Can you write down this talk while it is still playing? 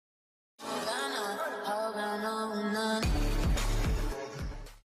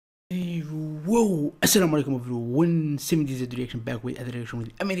Whoa, assalamu alaikum everyone. 70s reaction back with other reaction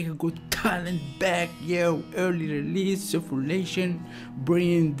with America Got Talent back. Yo, early release Shuffolution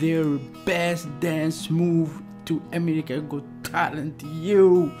bringing their best dance move to America Got Talent.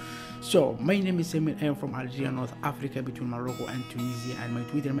 Yo, so my name is Samir. I am from Algeria, North Africa, between Morocco and Tunisia. And my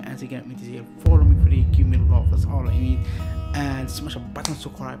Twitter, my Instagram, it is here. Follow me free, give me love. That's all I need. And smash a button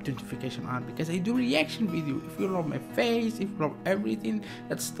subscribe, notification on, because I do reaction video. If you love my face, if you love everything,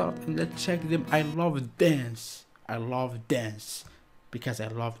 let's start and let's check them. I love dance. I love dance because I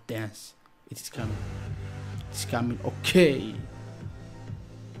love dance. It is coming. It's coming. Okay.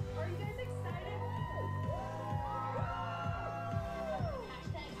 Are you guys excited?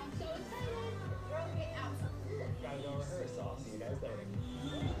 Hashtag I'm so excited. Throw it out. Gotta go rehearse. I'll see you guys later.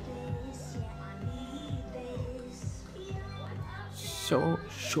 So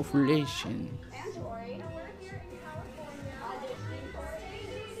Shuffolution. And Tori. We're here in California auditioning for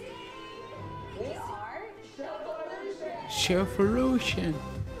AGT. We are Shuffolution. Shuffolution.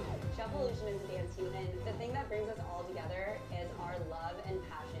 Shuffolution is a dance team, and the thing that brings us all together is our love and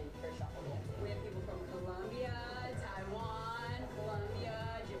passion for shuffle dancing. We have people from Colombia, Taiwan,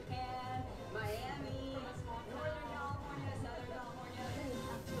 Japan, Miami, Northern California, Southern California.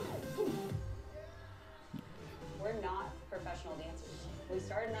 We're not professional dancers. We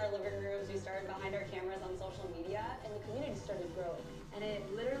started in our living rooms, we started behind our cameras on social media, and the community started growing. And it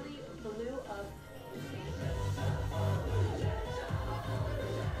literally blew up.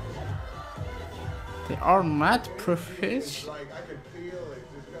 They are not professional. Like I could feel it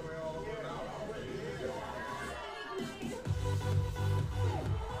just coming all over.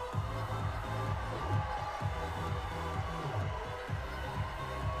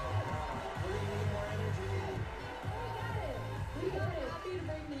 We got it. Happy to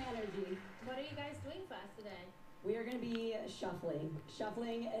bring the energy. What are you guys doing for us today? We are going to be shuffling.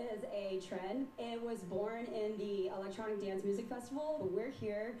 Shuffling is a trend. It was born in the Electronic Dance Music Festival, but we're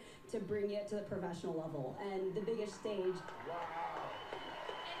here to bring it to the professional level and the biggest stage. And how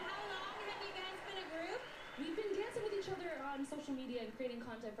long have you guys been a group? We've been dancing with each other on social media and creating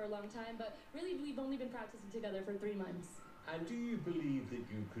content for a long time, but really we've only been practicing together for 3 months. And do you believe that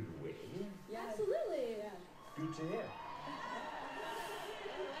you could win? Yeah. Absolutely. Yeah. Good to hear.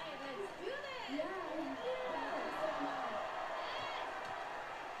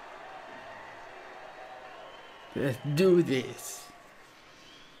 Let's do this. Let's do this.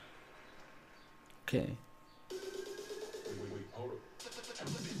 Okay. Wait, hold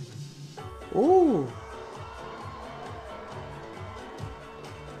Oh.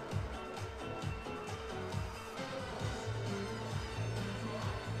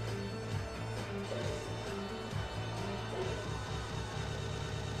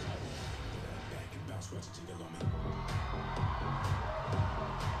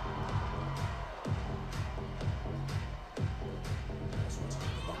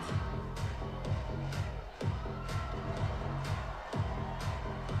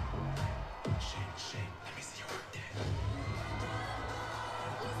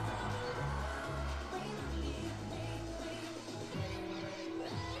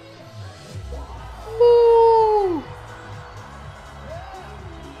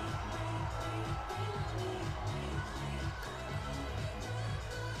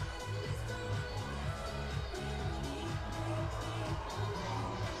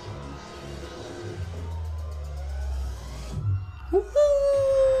 Woo.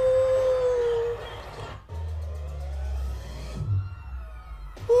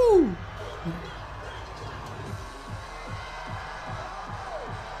 Woo.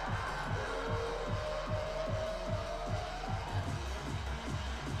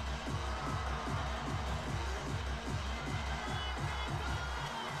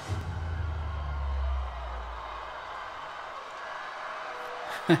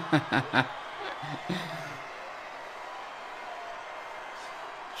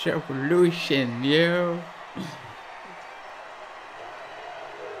 Shuffolution, yo.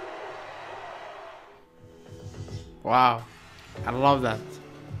 Wow, I love that.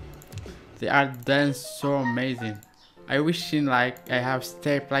 They are dance so amazing. I wishing like I have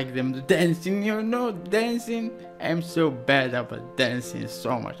step like them dancing, you know, dancing. I'm so bad about dancing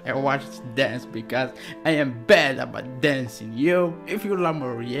so much. I watch dance because I am bad about dancing. Yo, if you love my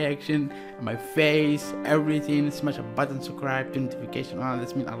reaction, my face, everything, smash a button, subscribe, turn notification on.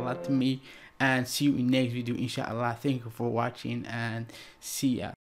 This means a lot to me. And see you in next video, inshallah. Thank you for watching and see ya.